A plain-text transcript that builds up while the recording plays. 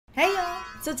Hey y'all!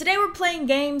 So today we're playing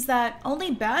games that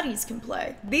only baddies can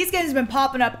play. These games have been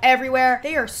popping up everywhere.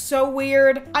 They are so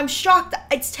weird. I'm shocked that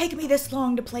it's taken me this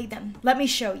long to play them. Let me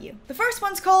show you. The first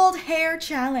one's called Hair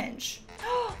Challenge.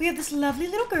 We have this lovely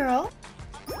little girl.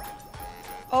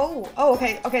 Oh,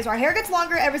 okay, so our hair gets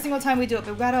longer every single time we do it,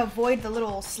 but we gotta avoid the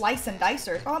little slice and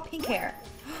dicers. Oh, pink hair.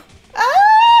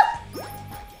 Ah!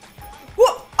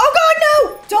 Whoa! Oh God,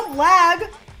 no! Don't lag.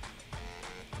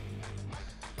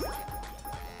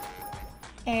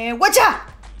 And whatcha?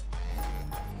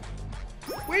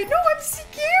 Wait, no, I'm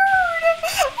scared.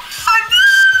 Oh,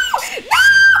 no!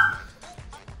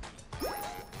 No!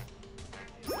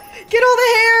 Get all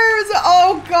the hairs.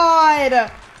 Oh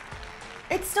God.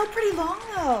 It's still pretty long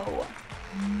though.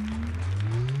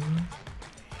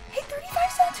 Hey,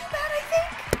 35's not too bad, I think.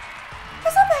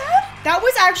 That's not bad. That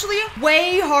was actually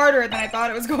way harder than I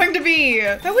thought it was going to be.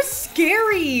 That was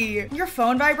scary. Your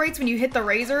phone vibrates when you hit the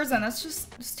razors, and that's just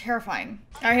terrifying.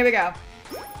 All right, here we go.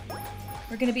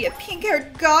 We're gonna be a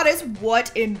pink-haired goddess.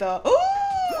 What in the?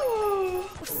 Oh!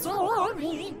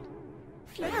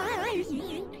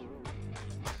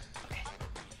 Okay.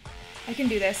 I can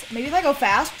do this. Maybe if I go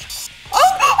fast.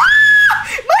 Oh!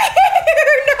 Ah! My hair!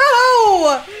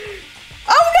 No!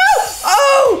 Oh no!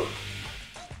 Oh!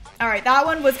 All right, that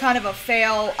one was kind of a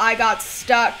fail. I got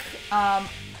stuck. Oh,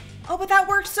 but that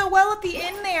worked so well at the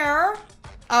end there.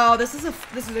 Oh, this is a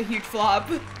huge flop.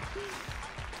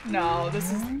 No,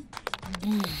 this is.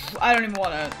 I don't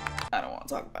want to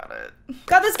talk about it.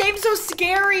 God, this game's so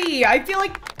scary. I feel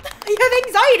like I have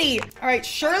anxiety. All right,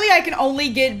 surely I can only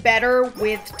get better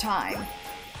with time.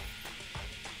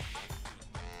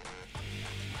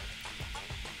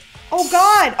 Oh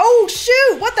God! Oh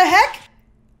shoot! What the heck?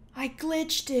 I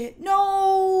glitched it.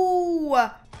 No!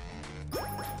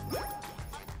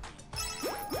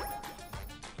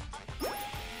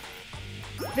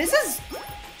 This is...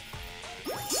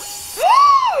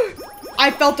 I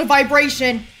felt a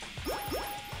vibration.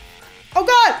 Oh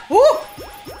God! Ooh!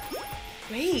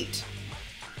 Wait.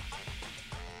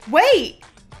 Wait!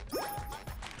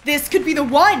 This could be the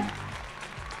one.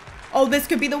 Oh, this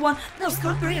could be the one. This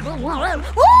could be the one.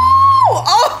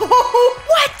 Oh!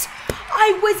 What?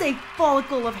 I was a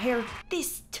follicle of hair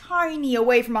this tiny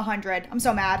away from 100. I'm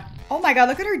so mad. Oh my God,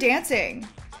 look at her dancing.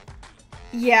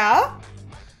 Yeah?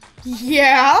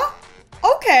 Yeah?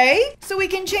 Okay. So we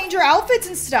can change our outfits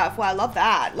and stuff. Wow, I love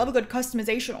that. Love a good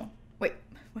customizational. Wait.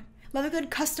 Love a good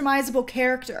customizable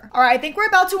character. All right, I think we're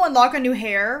about to unlock a new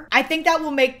hair. I think that will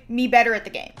make me better at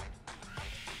the game.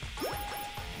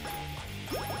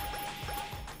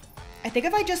 I think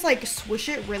if I just like swoosh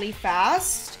it really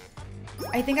fast,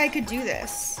 I think I could do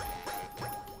this.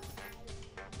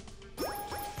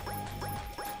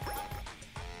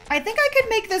 I think I could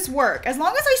make this work as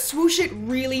long as I swoosh it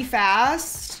really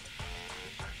fast.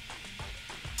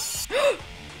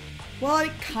 Well,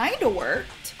 it kind of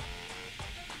worked.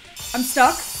 I'm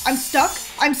stuck. I'm stuck.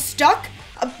 I'm stuck.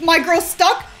 My girl's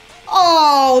stuck.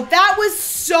 Oh, that was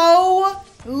so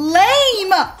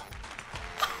lame.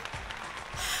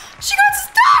 She got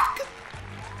stuck.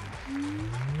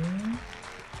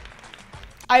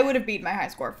 I would have beat my high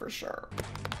score for sure.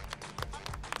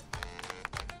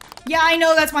 Yeah, I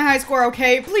know that's my high score,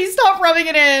 okay? Please stop rubbing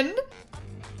it in.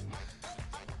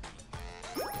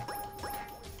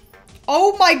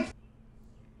 Oh my...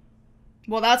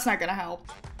 Well, that's not gonna help.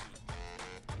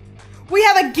 We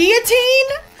have a guillotine?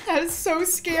 That is so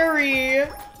scary.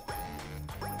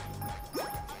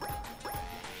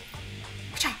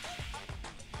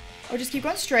 Oh, just keep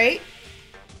going straight.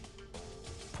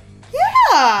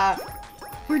 Yeah!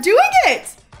 We're doing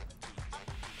it!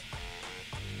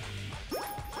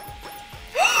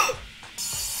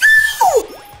 No!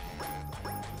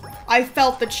 I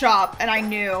felt the chop and I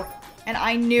knew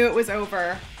it was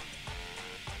over.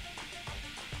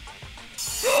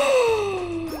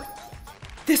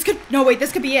 This could, no wait,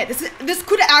 this could be it. This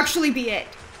could actually be it.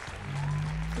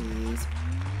 Please.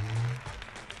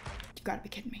 You gotta be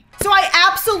kidding me. So I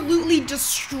absolutely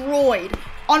destroyed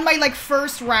on my like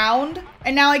first round,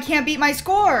 and now I can't beat my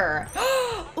score.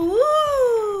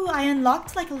 Ooh, I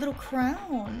unlocked like a little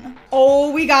crown.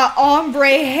 Oh, we got ombre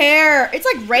hair. It's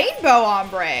like rainbow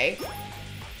ombre.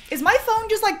 Is my phone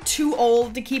just like too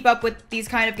old to keep up with these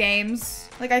kind of games?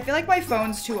 Like, I feel like my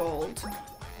phone's too old.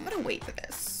 I'm gonna wait for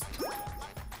this.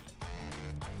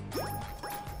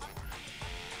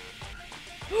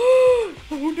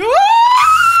 Oh no!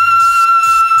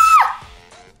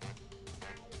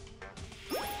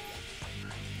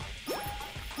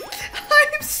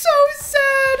 I'm so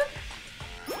sad.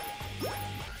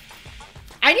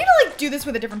 I need to like do this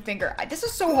with a different finger. This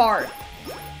is so hard.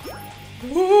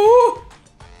 Ooh.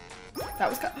 That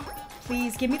was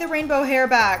please give me the rainbow hair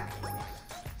back.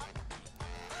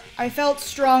 I felt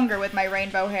stronger with my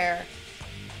rainbow hair.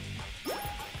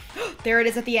 There it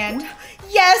is at the end.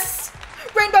 Yes!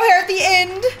 Rainbow hair at the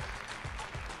end.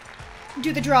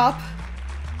 Do the drop.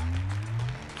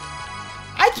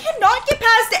 I cannot get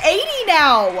past 80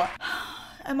 now.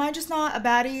 Am I just not a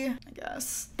baddie? I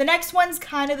guess. The next one's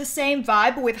kind of the same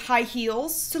vibe, but with high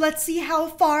heels. So let's see how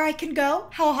far I can go.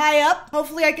 How high up?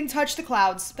 Hopefully I can touch the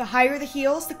clouds. The higher the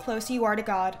heels, the closer you are to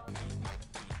God.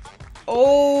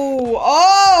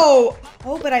 Oh,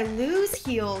 but I lose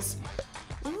heels.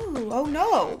 Ooh, oh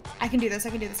no. I can do this, I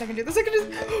can do this, I can do this, I can do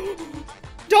this.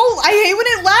 Don't, I hate when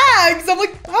it lags. I'm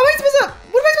like, what am I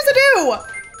supposed to do?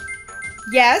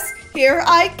 Yes, here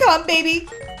I come, baby.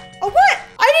 Oh, what?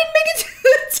 I didn't make it to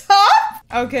the top?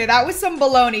 Okay, that was some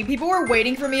baloney. People were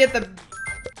waiting for me at the...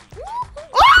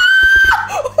 Ah!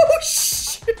 Oh,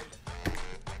 shit.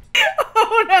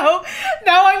 Oh, no.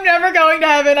 Now I'm never going to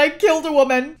heaven. I killed a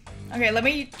woman. Okay, let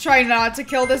me try not to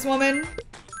kill this woman.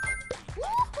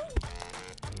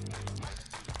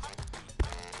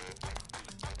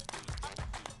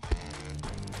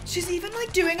 She's even,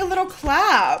 like, doing a little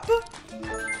clap.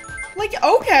 Like,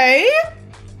 okay.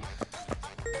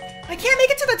 I can't make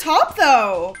it to the top,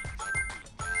 though.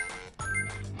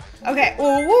 Okay.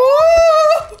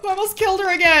 Oh, I almost killed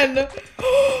her again.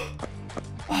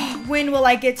 Oh, when will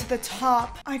I get to the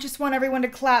top? I just want everyone to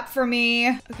clap for me.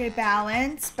 Okay,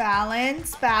 balance,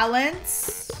 balance,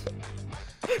 balance.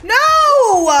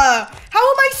 No!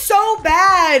 How am I so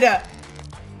bad?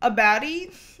 A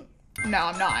baddie? No,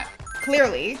 I'm not.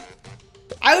 Clearly.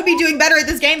 I would be doing better at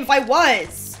this game if I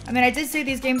was. I mean, I did say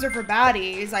these games are for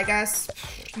baddies, I guess.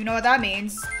 You know what that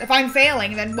means. If I'm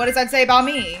failing, then what does that say about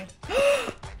me?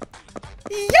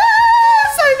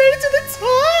 Yes! I made it to the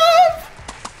top!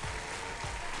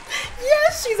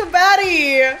 Yes, she's a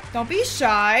baddie! Don't be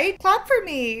shy. Clap for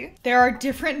me. There are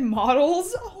different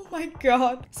models. Oh my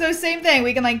god. So same thing.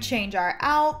 We can like change our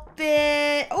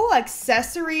outfit. Oh,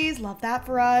 accessories. Love that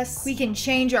for us. We can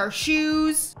change our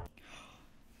shoes.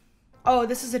 Oh,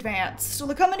 this is advanced.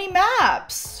 Look how many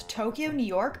maps. Tokyo, New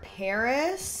York,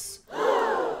 Paris.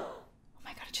 Oh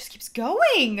my god, it just keeps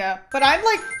going. But I'm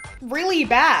like really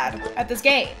bad at this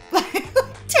game.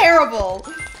 Terrible.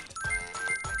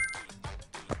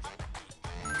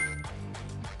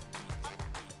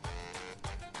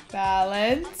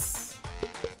 Balance.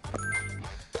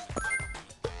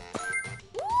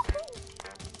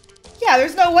 Yeah,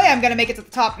 there's no way I'm gonna make it to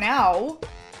the top now.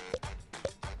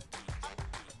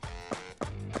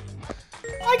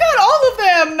 I got all of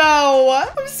them now.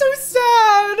 I'm so sad.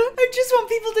 I just want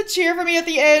people to cheer for me at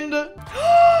the end.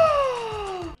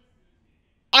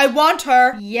 I want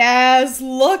her. Yes,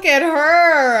 look at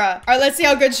her. All right, let's see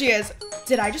how good she is.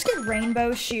 Did I just get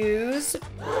rainbow shoes?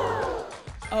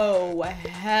 Oh,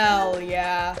 hell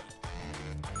yeah.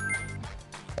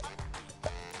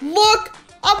 Look,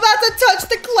 I'm about to touch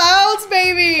the clouds,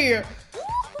 baby.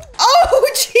 Oh,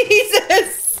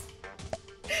 Jesus.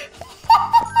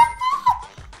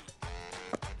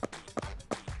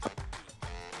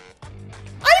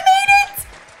 I made it.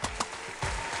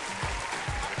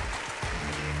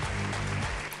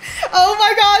 Oh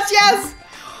my gosh, yes.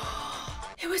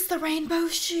 It was the rainbow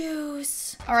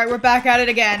shoes. All right, we're back at it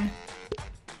again.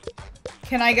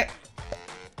 Can I get...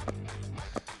 I'm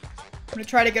gonna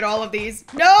try to get all of these.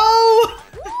 No!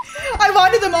 I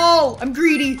wanted them all. I'm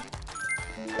greedy.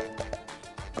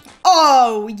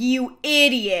 Oh, you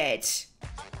idiot.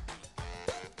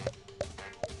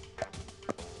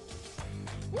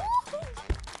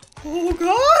 Oh,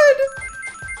 God.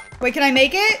 Wait, can I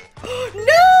make it?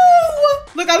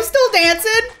 No! Look, I'm still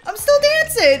dancing. I'm still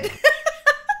dancing.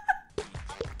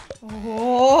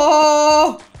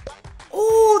 Oh.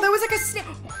 Oh, there was like a snake.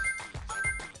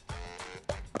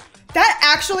 That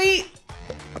actually,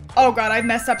 oh God, I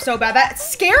messed up so bad. That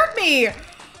scared me. I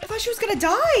thought she was gonna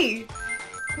die.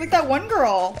 Like that one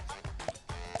girl.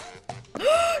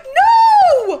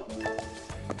 No!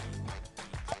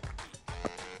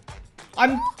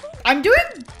 I'm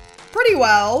doing pretty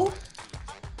well.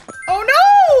 Oh no,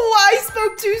 I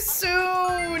spoke too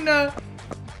soon. Oh,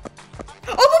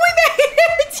 but we made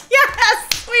it!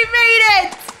 Yes, we made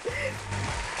it!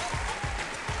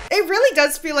 It really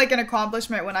does feel like an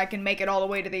accomplishment when I can make it all the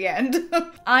way to the end.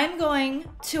 I'm going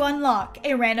to unlock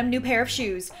a random new pair of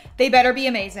shoes. They better be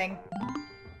amazing.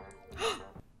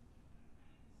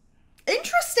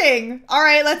 Interesting. All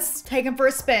right, let's take them for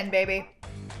a spin, baby.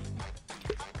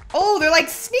 Oh, they're like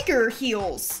sneaker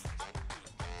heels.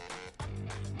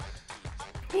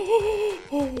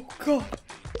 Oh, God.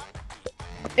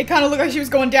 It kind of looked like she was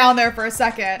going down there for a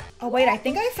second. Oh, wait, I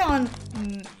think I found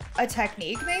a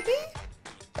technique, maybe?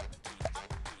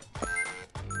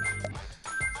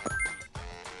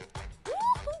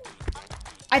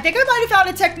 I think I might have found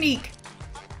a technique.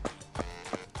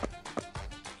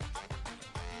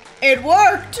 It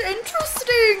worked!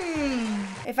 Interesting!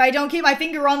 If I don't keep my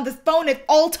finger on the phone at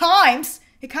all times,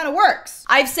 it kind of works.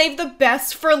 I've saved the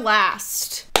best for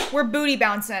last. We're booty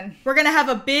bouncing. We're gonna have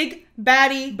a big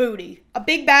baddie booty. A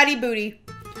big baddie booty.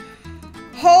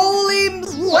 Holy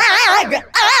lag!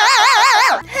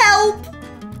 Ah! Help!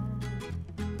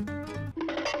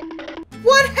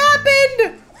 What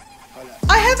happened?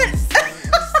 I haven't...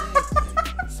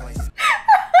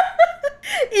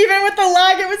 Even with the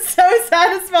lag, it was so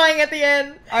satisfying at the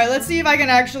end. All right, let's see if I can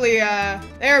actually,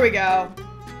 there we go.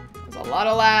 There's a lot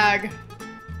of lag.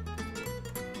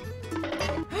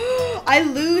 I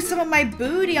lose some of my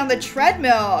booty on the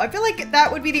treadmill. I feel like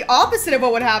that would be the opposite of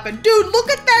what would happen. Dude, look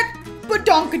at that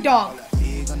badonkadonk.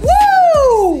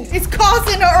 Woo! It's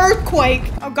causing an earthquake.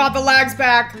 Oh God, the lag's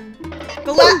back.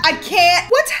 The lag, I can't.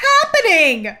 What's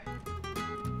happening?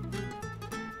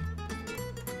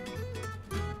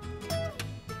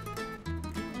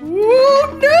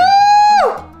 Ooh,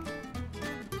 no!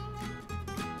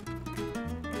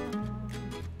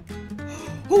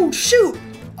 Oh, shoot.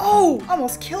 Oh,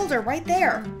 almost killed her right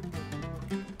there.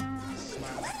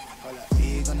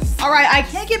 All right, I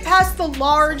can't get past the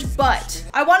large butt.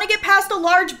 I want to get past the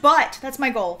large butt. That's my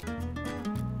goal.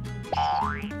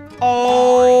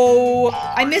 Oh,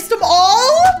 I missed them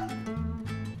all?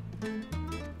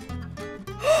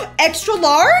 Extra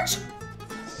large?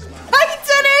 I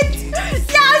did it!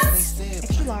 Yes!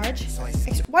 Extra large.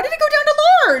 Why did it go down to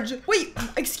large? Wait,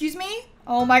 excuse me?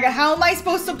 Oh my God, how am I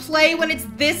supposed to play when it's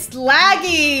this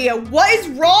laggy? What is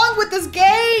wrong with this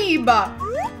game?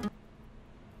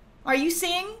 Are you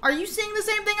seeing the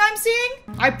same thing I'm seeing?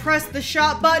 I pressed the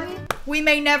shot button. We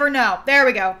may never know. There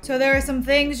we go. So there are some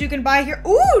things you can buy here.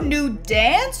 Ooh, new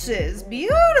dances.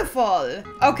 Beautiful.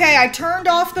 Okay, I turned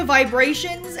off the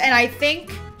vibrations and I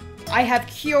think I have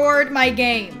cured my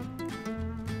game.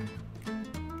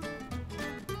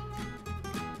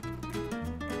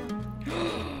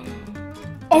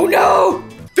 Oh no!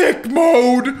 Thick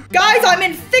mode! Guys, I'm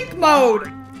in thick mode!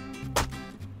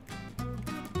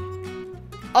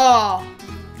 Oh,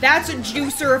 that's a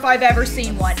juicer if I've ever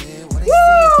seen one.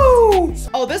 Woo!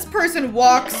 Oh, this person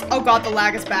walks. Oh God, the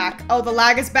lag is back. Oh, the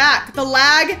lag is back. The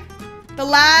lag. The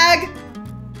lag.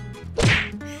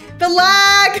 The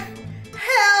lag.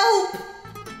 Help.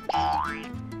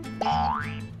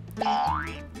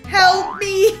 Help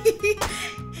me.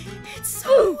 It's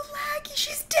so laggy.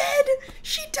 She's dead.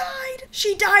 She died.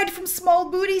 She died from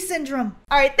small booty syndrome.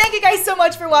 All right, thank you guys so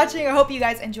much for watching. I hope you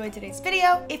guys enjoyed today's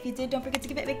video. If you did, don't forget to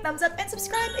give it a big thumbs up and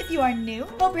subscribe if you are new.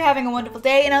 Hope you're having a wonderful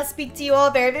day, and I'll speak to you all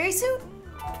very, very soon.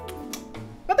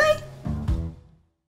 Bye-bye.